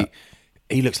 Yeah.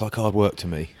 He looks like hard work to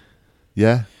me.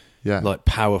 Yeah. Like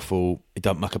powerful. He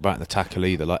doesn't muck about in the tackle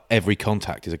either. Like every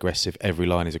contact is aggressive. Every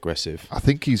line is aggressive. I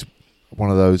think he's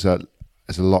one of those that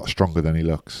is a lot stronger than he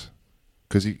looks.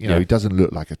 Because he doesn't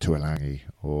look like a Tuolangi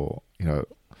or,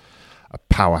 a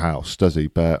powerhouse, does he?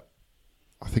 But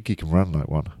I think he can run like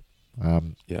one.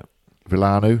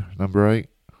 Villanu, number 8.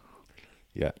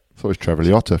 Yeah. Thought it was Trevor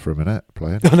Liotta for a minute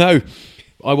playing. I know.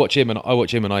 I watch him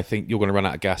and I think you're going to run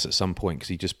out of gas at some point because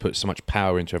he just puts so much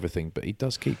power into everything. But he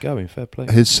does keep going. Fair play.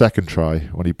 His second try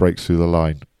when he breaks through the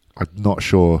line, I'm not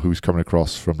sure who's coming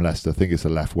across from Leicester. I think it's a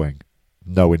left wing.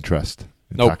 No interest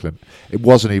in Nope. tackling. It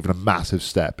wasn't even a massive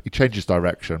step. He changed his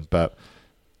direction, but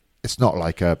it's not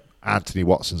like a Anthony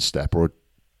Watson step or a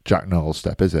Jack Knowles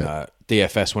step, is it?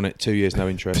 DFS won it 2 years, no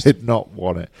interest. Did not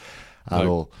want it at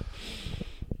all.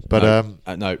 But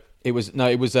no, it was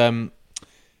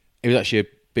actually a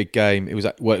big game. It was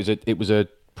a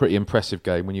pretty impressive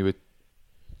game when you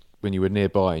were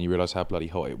nearby and you realised how bloody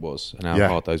hot it was and how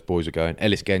hard those boys were going.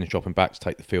 Ellis Genge dropping back to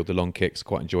take the field, the long kicks,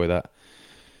 quite enjoy that.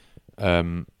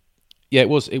 It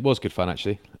was good fun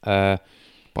actually. Bath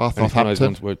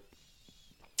Northampton.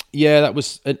 That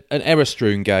was an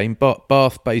error-strewn game, but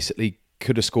Bath basically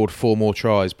could have scored 4 more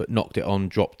tries, but knocked it on,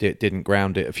 dropped it, didn't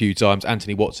ground it a few times.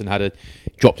 Anthony Watson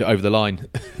dropped it over the line,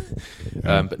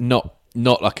 but not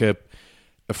like a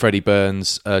Freddie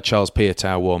Burns, Charles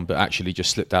Piatow one, but actually just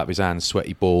slipped out of his hands,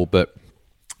 sweaty ball. But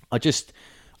I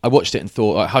watched it and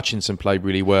thought Hutchinson played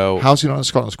really well. How's he not in the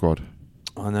Scotland squad?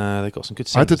 I know they've got some good.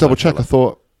 I had to double check. I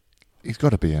thought he's got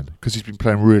to be in because he's been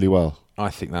playing really well. I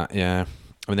think that, yeah.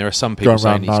 I mean, there are some people going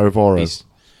saying around Nairavoro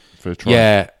for a try.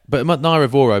 Yeah, but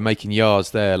Nairavoro making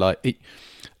yards there.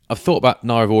 I've thought about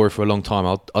Nairavoro for a long time.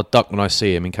 I'll duck when I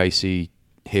see him in case he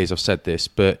hears I've said this,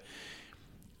 but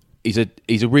he's a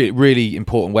really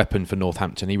important weapon for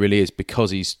Northampton. He really is,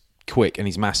 because he's quick and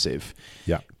he's massive.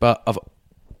 Yeah. But I've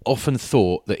often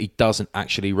thought that he doesn't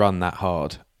actually run that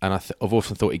hard, and I've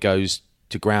often thought he goes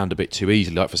to ground a bit too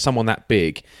easily. Like for someone that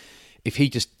big, if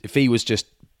he was just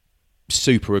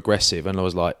super aggressive and I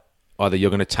was like, either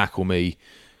you're going to tackle me,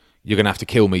 you're going to have to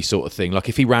kill me sort of thing. Like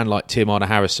if he ran like Tim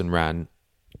Arne-Harrison ran,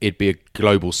 he'd be a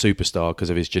global superstar because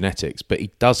of his genetics, but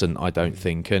he doesn't, I don't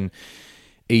think. And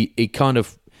he's got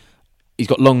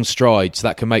long strides, so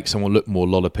that can make someone look more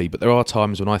lollopy, but there are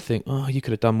times when I think, you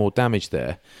could have done more damage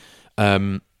there.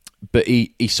 But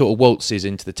he sort of waltzes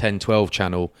into the 10-12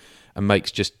 channel and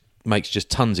makes just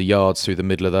tons of yards through the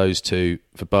middle of those two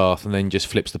for Bath, and then just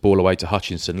flips the ball away to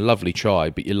Hutchinson. Lovely try,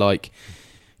 but you're like,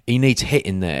 he needs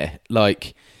hitting there.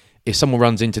 Like if someone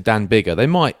runs into Dan Bigger, he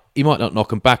might not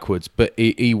knock him backwards, but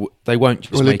they won't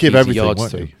just make give easy everything, yards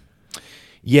won't through. they?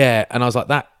 Yeah, and I was like,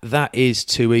 that is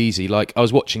too easy. Like I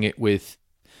was watching it with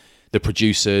the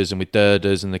producers and with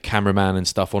Durders and the cameraman and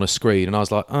stuff on a screen, and I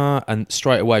was like, and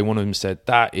straight away one of them said,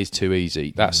 that is too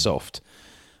easy, that's soft.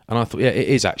 And I thought, yeah, it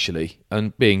is actually.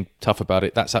 And being tough about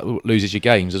it, that's what loses your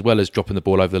games, as well as dropping the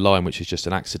ball over the line, which is just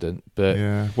an accident. But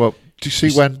yeah, well, do you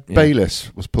see when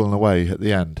Bayliss was pulling away at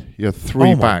the end? You had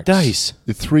 3 backs. Days.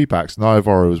 The 3 backs.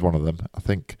 Naivoro was one of them, I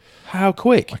think. How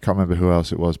quick? I can't remember who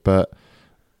else it was, but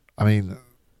I mean,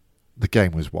 the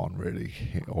game was won really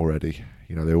already.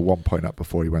 You know, they were 1 point up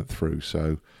before he went through,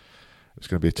 so it's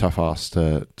going to be a tough ask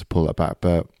to pull that back.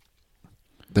 But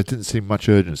there didn't seem much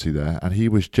urgency there, and he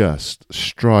was just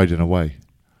striding away.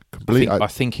 I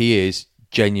think he is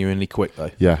genuinely quick,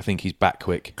 though. Yeah. I think he's back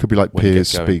quick. Could be like Piers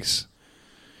Speaks.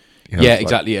 You know,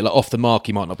 exactly. Like off the mark,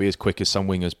 he might not be as quick as some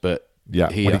wingers, but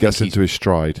when he gets into his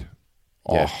stride,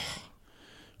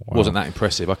 wasn't that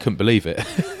impressive. I couldn't believe it.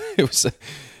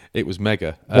 It was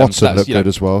mega. Watson looked good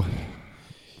as well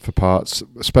for parts,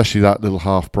 especially that little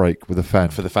half break with the Fen.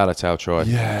 For the Falatau try.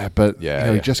 Yeah, but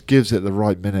he just gives it the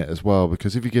right minute as well,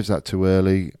 because if he gives that too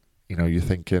early, you know, you're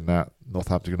thinking that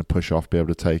Northampton are going to push off, be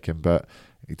able to take him, but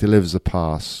he delivers the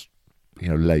pass, you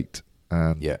know, late,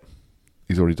 and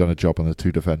he's already done a job on the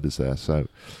 2 defenders there, so it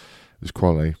was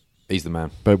quality. He's the man.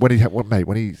 But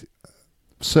when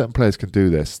certain players can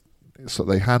do this, so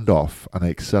they hand off and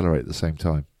they accelerate at the same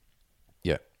time.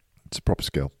 Yeah, it's a proper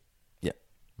skill.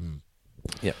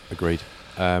 Yeah, agreed.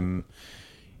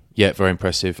 Very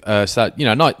impressive. So that, you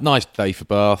know, nice day for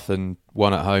Bath, and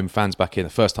one at home. Fans back in.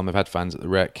 The first time they've had fans at the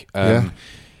Rec.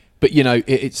 But you know,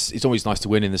 it's always nice to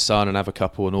win in the sun and have a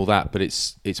couple and all that. But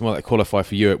it's more like qualify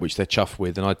for Europe, which they're chuffed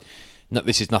with. And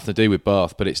this is nothing to do with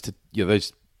Bath, but it's to, you know,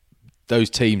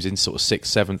 those teams in sort of 6th,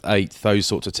 7th, 8th, those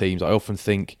sorts of teams. I often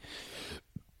think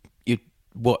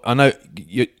I know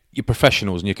you're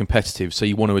professionals and you're competitive, so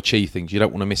you want to achieve things. You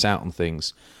don't want to miss out on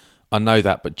things. I know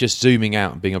that, but just zooming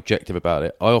out and being objective about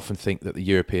it, I often think that the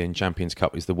European Champions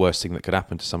Cup is the worst thing that could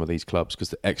happen to some of these clubs, because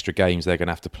the extra games they're going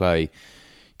to have to play,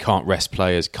 can't rest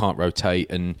players, can't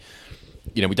rotate, and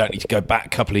you know, we don't need to go back a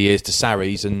couple of years to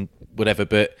Sarries and whatever,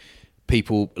 but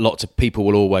lots of people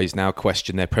will always now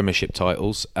question their Premiership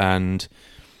titles, and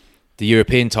the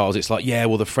European titles, it's like, yeah,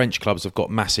 well, the French clubs have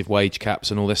got massive wage caps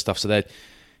and all this stuff, so they're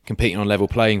competing on a level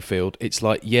playing field. It's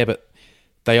like, yeah, but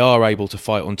they are able to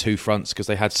fight on 2 fronts because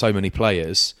they had so many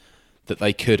players that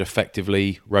they could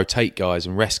effectively rotate guys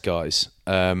and rest guys.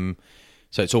 So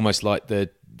it's almost like the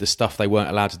stuff they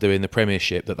weren't allowed to do in the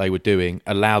Premiership that they were doing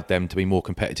allowed them to be more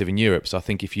competitive in Europe. So I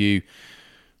think if you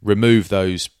remove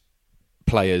those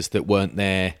players that weren't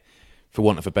there for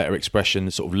want of a better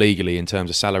expression, sort of legally in terms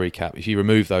of salary cap. If you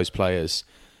remove those players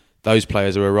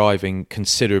are arriving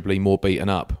considerably more beaten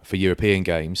up for European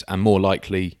games, and more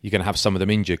likely you're going to have some of them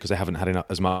injured because they haven't had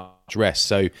as much rest.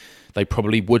 So they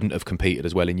probably wouldn't have competed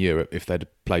as well in Europe if they'd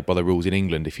played by the rules in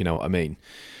England, if you know what I mean.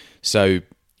 So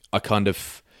I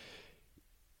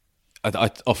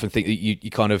often think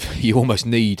that you almost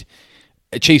need.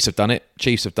 Chiefs have done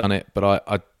it, but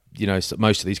I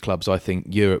most of these clubs, I think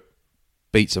Europe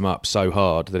beats them up so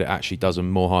hard that it actually does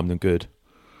them more harm than good.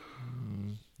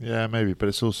 Yeah, maybe, but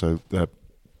it's also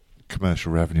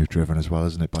commercial revenue driven as well,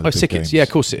 isn't it? By the big tickets, games. yeah, of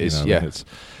course it is. Yeah,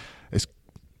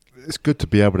 it's good to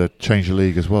be able to change the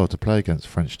league as well, to play against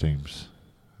French teams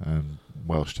and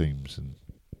Welsh teams and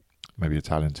maybe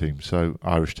Italian teams, so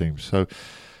Irish teams. So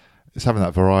it's having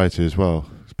that variety as well.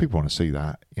 People want to see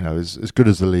that. As good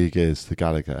as the league is, the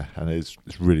Gallagher, and it's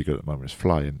really good at the moment. It's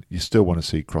flying. You still want to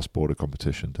see cross-border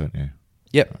competition, don't you?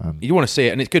 Yep. You want to see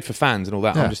it, and it's good for fans and all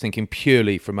that. Yeah. I'm just thinking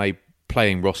purely from a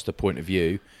playing roster point of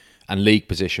view and league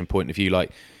position point of view.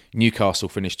 Like Newcastle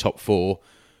finished top 4,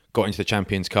 got into the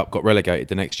Champions Cup, got relegated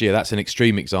the next year. That's an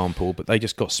extreme example, but they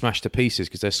just got smashed to pieces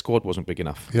because their squad wasn't big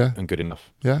enough and good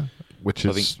enough. Yeah,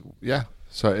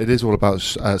 So it is all about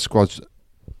squad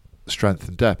strength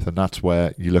and depth, and that's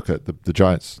where you look at the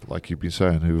Giants, like you've been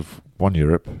saying, who've won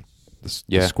Europe.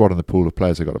 The squad and the pool of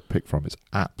players they've got to pick from is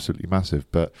absolutely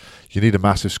massive, but you need a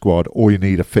massive squad or you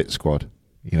need a fit squad.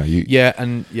 You've got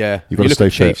to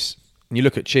stay fit. And you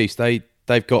look at Chiefs, they've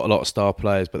got a lot of star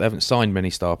players, but they haven't signed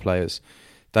many star players.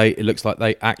 It looks like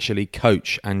they actually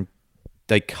coach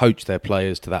their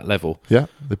players to that level. Yeah,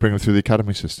 they bring them through the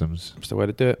academy systems. That's the way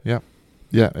to do it.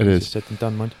 Yeah, it is. Said and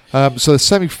done, mind. So the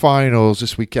semi-finals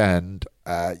this weekend,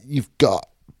 you've got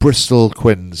Bristol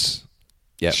Quins.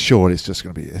 Yeah, sure, it's just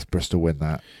going to be Bristol win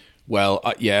that. Well,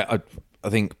 I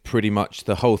think pretty much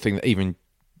the whole thing that even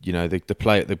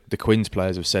the Quins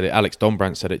players have said it. Alex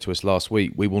Dombrandt said it to us last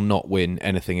week. We will not win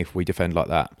anything if we defend like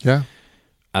that. Yeah,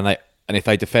 and if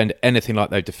they defend anything like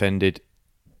they've defended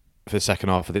for the second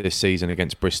half of this season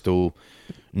against Bristol,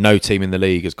 no team in the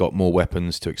league has got more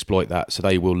weapons to exploit that. So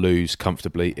they will lose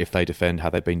comfortably if they defend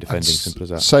how they've been defending. Simple as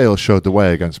that. Sale showed the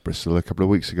way against Bristol a couple of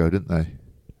weeks ago, didn't they?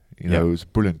 It was a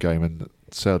brilliant game, and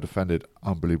Sale defended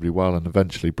unbelievably well, and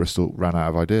eventually Bristol ran out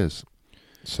of ideas.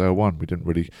 Sale won. We didn't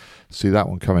really see that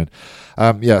one coming.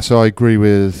 So I agree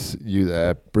with you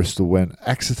there. Bristol win.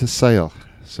 Exeter Sale.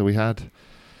 So we had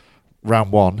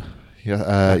round 1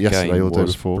 yesterday or the day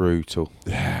before. Brutal.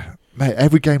 Yeah. Mate,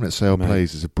 every game that Sale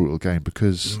plays is a brutal game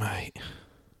because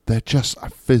they're just a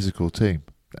physical team.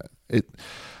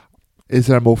 Is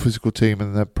there a more physical team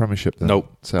in the Premiership than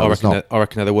Sale? I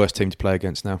reckon they're the worst team to play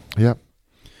against now. Yeah.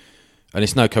 And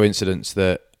it's no coincidence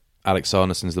that Alex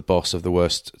Arneson's the boss of the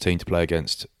worst team to play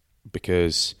against,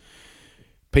 because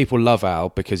people love Al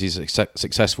because he's a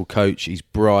successful coach, he's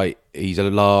bright, he's a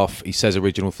laugh, he says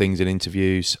original things in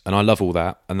interviews, and I love all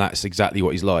that, and that's exactly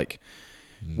what he's like.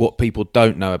 What people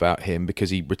don't know about him, because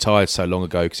he retired so long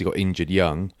ago because he got injured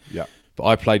young, but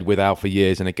I played with Al for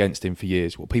years and against him for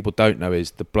years. What people don't know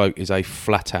is the bloke is a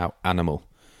flat-out animal.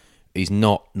 He's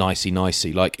not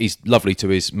nicey-nicey. Like, he's lovely to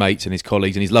his mates and his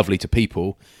colleagues, and he's lovely to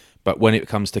people, but when it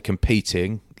comes to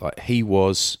competing, like, he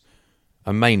was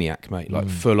a maniac, mate. Like,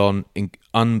 full-on,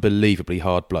 unbelievably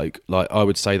hard bloke. Like, I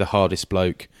would say the hardest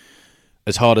bloke,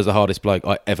 as hard as the hardest bloke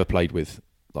I ever played with.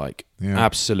 Like,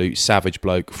 absolute savage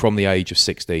bloke. From the age of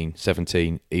 16,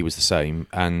 17, he was the same.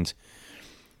 And,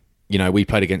 we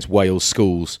played against Wales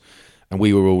schools, and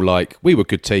we were all like, we were a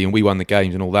good team, and we won the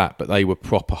games and all that, but they were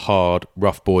proper hard,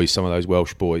 rough boys, some of those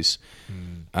Welsh boys.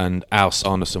 And Al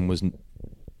Arneson was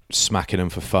smacking them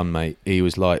for fun, mate. He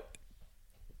was the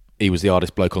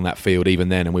hardest bloke on that field even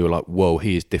then, and we were like, whoa,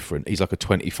 he is different. He's like a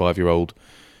 25-year-old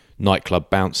nightclub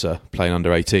bouncer playing under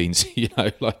 18s,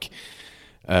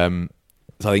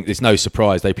 So I think there's no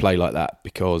surprise they play like that,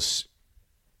 because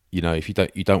if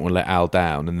you don't want to let Al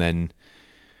down, and then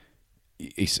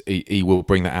he will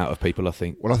bring that out of people, I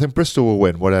think. Well, I think Bristol will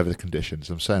win whatever the conditions.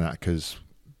 I'm saying that because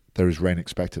there is rain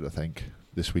expected, I think,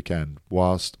 this weekend.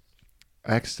 Whilst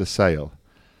Exeter Sale,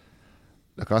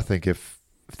 look, I think if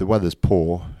the weather's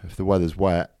poor, if the weather's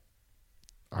wet,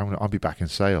 I'll be back in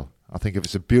Sale. I think if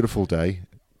it's a beautiful day,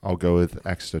 I'll go with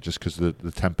Exeter just because of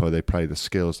the tempo they play, the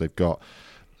skills they've got,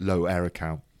 low error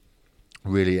count,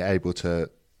 really able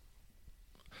to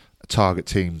target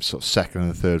teams sort of second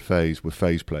and third phase with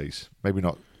phase plays. Maybe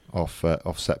not off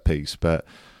set piece, but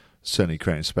certainly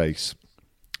creating space.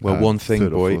 Well, one thing,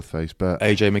 boy, phase, but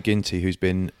AJ McGinty, who's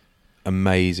been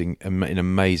amazing, in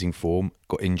amazing form,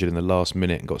 got injured in the last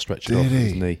minute and got stretchered off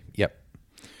his knee. Yep.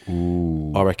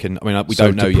 Ooh. I reckon. I mean, we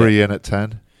don't know Dupree yet. In at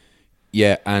 10.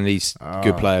 Yeah, and he's a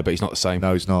good player, but he's not the same.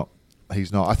 No, he's not.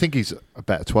 He's not. I think he's a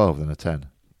better 12 than a 10.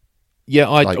 Yeah,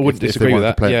 I wouldn't disagree with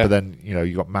that. But then,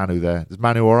 you got Manu there. Is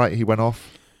Manu all right? He went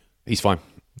off? He's fine.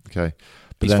 Okay.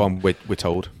 He's fine, we're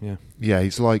told. Yeah. Yeah,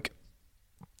 he's like...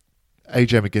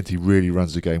 AJ McGinty really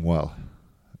runs the game well.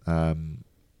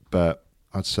 But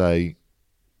I'd say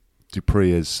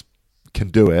Dupree can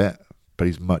do it, but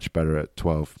he's much better at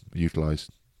 12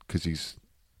 utilised because he's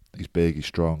big, he's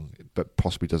strong, but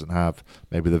possibly doesn't have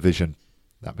maybe the vision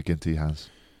that McGinty has.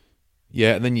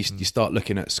 Yeah, and then you start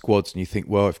looking at squads and you think,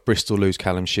 well, if Bristol lose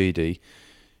Callum Sheedy,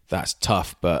 that's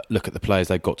tough, but look at the players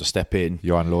they've got to step in.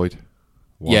 Johan Lloyd.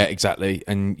 What? Yeah, exactly.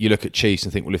 And you look at Chiefs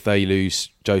and think, well, if they lose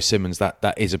Joe Simmons,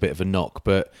 that is a bit of a knock.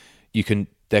 But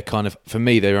they're kind of, for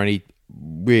me, there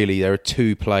are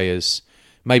 2 players,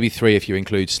 maybe 3 if you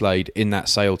include Slade, in that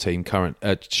Sale team,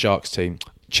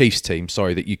 Chiefs team,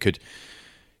 that you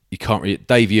can't really.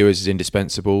 Dave Ewers is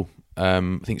indispensable. I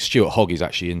think Stuart Hogg is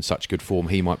actually in such good form,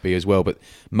 he might be as well. But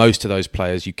most of those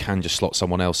players, you can just slot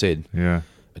someone else in. Yeah.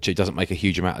 It doesn't make a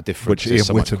huge amount of difference. Which Ian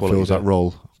Whitton fills that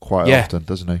role quite often,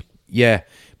 doesn't he? Yeah,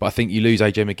 but I think you lose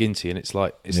AJ McGinty, and it's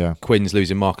Quinn's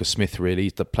losing Marcus Smith. Really,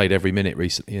 he's played every minute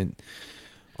recently, and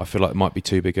I feel like it might be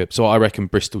too big. So I reckon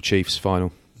Bristol Chiefs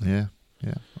final. Yeah.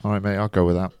 All right, mate. I'll go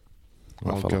with that.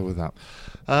 Well,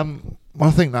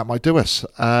 I think that might do us.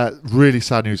 Really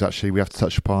sad news, actually. We have to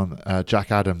touch upon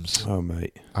Jack Adams. Oh,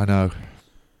 mate. I know.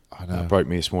 That broke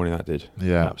me this morning. That did.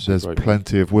 Yeah, there's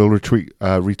plenty of. We'll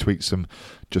retweet some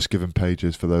Just Giving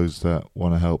pages for those that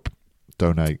want to help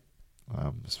donate.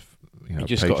 You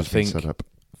just got to think,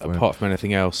 apart from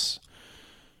anything else,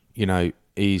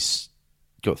 he's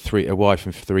got a wife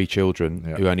and 3 children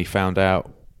who only found out,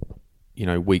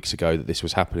 weeks ago that this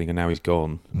was happening, and now he's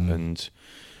gone. And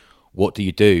what do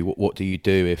you do? What do you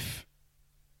do if,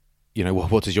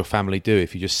 what does your family do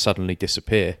if you just suddenly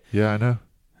disappear? Yeah, I know.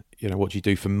 What do you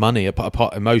do for money?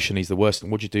 Apart emotion is the worst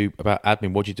thing. What do you do about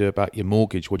admin? What do you do about your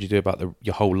mortgage? What do you do about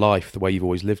your whole life, the way you've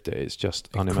always lived it? It's just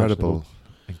unimaginable.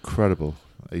 Incredible.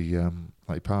 He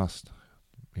passed.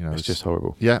 It's just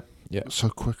horrible. Yeah. So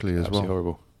quickly as well.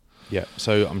 Horrible. Yeah.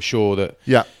 So I'm sure that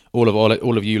all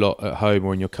of you lot at home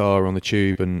or in your car or on the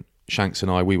tube, and Shanks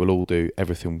and I, we will all do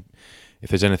everything. If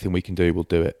there's anything we can do, we'll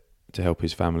do it to help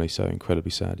his family. So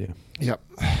incredibly sad. Yeah. Yep.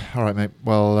 All right, mate.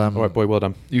 Well. All right, boy. Well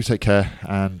done. You take care,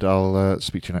 and I'll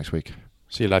speak to you next week.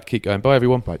 See you, lad. Keep going. Bye,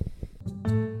 everyone. Bye.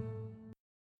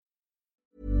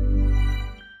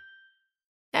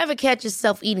 Ever catch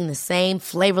yourself eating the same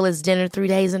flavorless dinner 3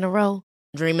 days in a row?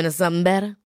 Dreaming of something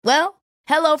better? Well,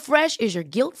 HelloFresh is your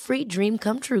guilt-free dream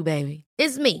come true, baby.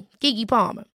 It's me, Keke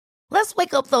Palmer. Let's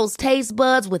wake up those taste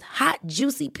buds with hot,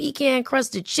 juicy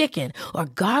pecan-crusted chicken or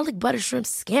garlic butter shrimp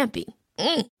scampi.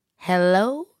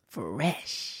 Hello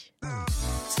Fresh.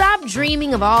 Stop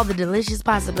dreaming of all the delicious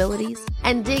possibilities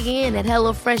and dig in at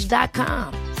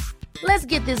HelloFresh.com. Let's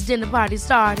get this dinner party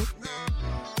started.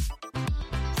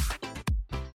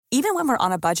 Even when we're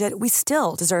on a budget, we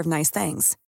still deserve nice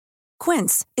things.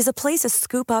 Quince is a place to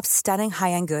scoop up stunning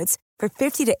high-end goods for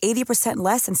 50 to 80%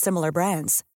 less than similar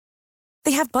brands.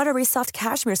 They have buttery soft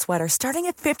cashmere sweaters starting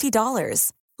at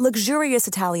 $50, luxurious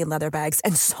Italian leather bags,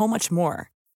 and so much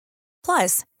more.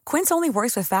 Plus, Quince only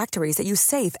works with factories that use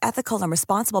safe, ethical, and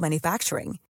responsible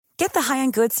manufacturing. Get the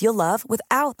high-end goods you'll love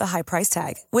without the high price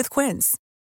tag with Quince.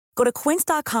 Go to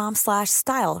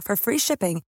quince.com/style for free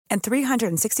shipping and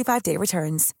 365-day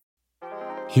returns.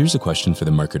 Here's a question for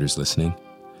the marketers listening.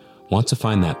 Want to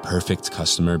find that perfect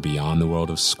customer beyond the world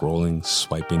of scrolling,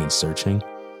 swiping, and searching?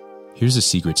 Here's a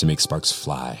secret to make sparks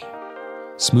fly.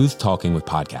 Smooth talking with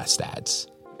podcast ads.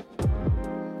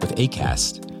 With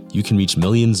Acast, you can reach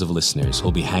millions of listeners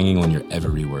who'll be hanging on your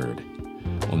every word.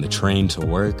 On the train to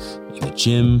work, in the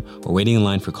gym, or waiting in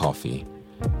line for coffee.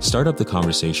 Start up the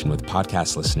conversation with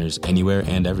podcast listeners anywhere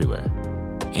and everywhere.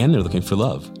 And they're looking for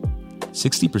love.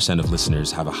 60% of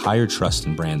listeners have a higher trust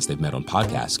in brands they've met on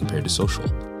podcasts compared to social.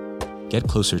 Get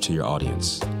closer to your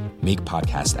audience. Make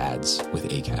podcast ads with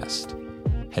Acast.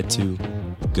 Head to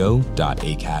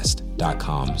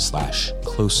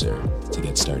go.acast.com/closer to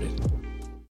get started.